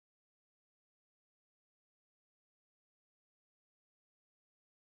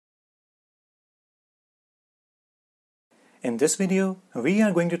In this video, we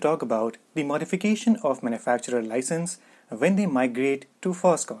are going to talk about the modification of manufacturer license when they migrate to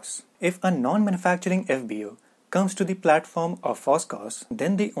FoSCoS. If a non-manufacturing FBO comes to the platform of FoSCoS,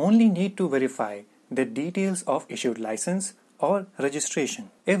 then they only need to verify the details of issued license or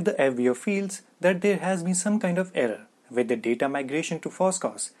registration. If the FBO feels that there has been some kind of error with the data migration to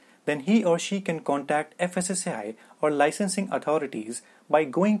FoSCoS, then he or she can contact FSSAI or licensing authorities by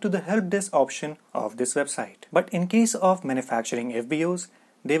going to the help desk option of this website. But in case of manufacturing FBOs,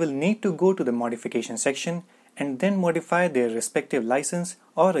 they will need to go to the modification section and then modify their respective license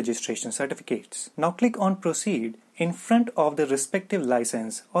or registration certificates. Now click on Proceed in front of the respective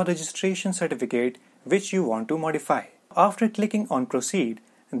license or registration certificate which you want to modify. After clicking on Proceed,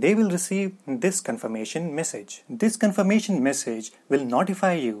 they will receive this confirmation message. This confirmation message will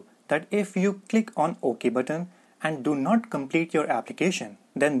notify you that if you click on OK button and do not complete your application,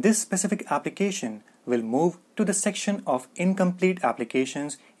 then this specific application will move to the section of incomplete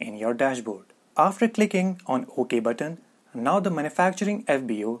applications in your dashboard. After clicking on OK button, now the manufacturing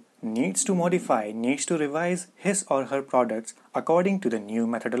FBO needs to revise his or her products according to the new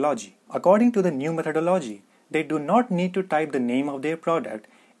methodology. According to the new methodology, they do not need to type the name of their product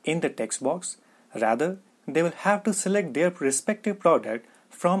in the text box. Rather, they will have to select their respective product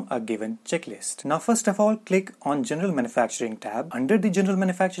from a given checklist. Now first of all, click on General Manufacturing tab. Under the General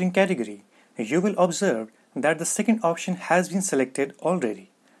Manufacturing category, you will observe that the second option has been selected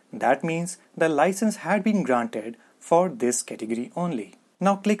already. That means the license had been granted for this category only.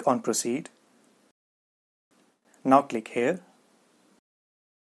 Now click on Proceed. Now click here.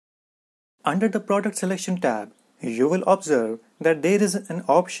 Under the Product Selection tab, you will observe that there is an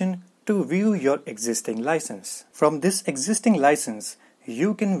option to view your existing license. From this existing license,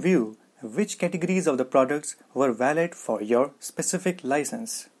 you can view which categories of the products were valid for your specific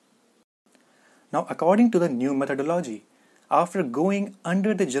license. Now, according to the new methodology, after going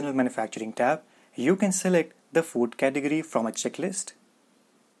under the General Manufacturing tab, you can select the food category from a checklist,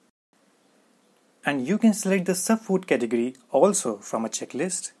 and you can select the sub-food category also from a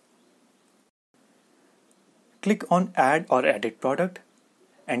checklist. Click on Add or Edit Product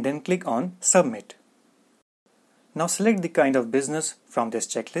and then click on Submit. Now select the kind of business from this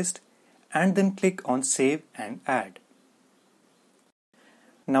checklist and then click on Save and Add.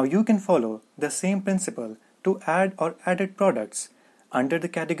 Now you can follow the same principle to add or edit products under the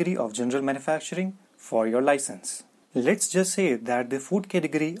category of General Manufacturing for your license. Let's just say that the food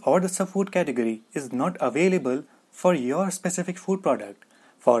category or the sub-food category is not available for your specific food product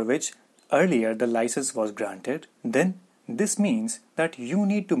for which earlier the license was granted. Then this means that you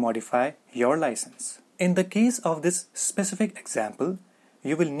need to modify your license. In the case of this specific example,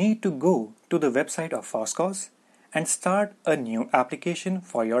 you will need to go to the website of FoSCoS and start a new application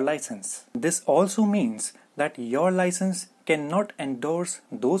for your license. This also means that your license cannot endorse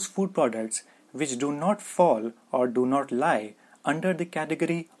those food products which do not fall or do not lie under the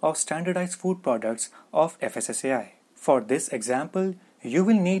category of standardized food products of FSSAI. For this example, you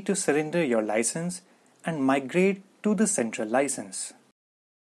will need to surrender your license and migrate to the central license.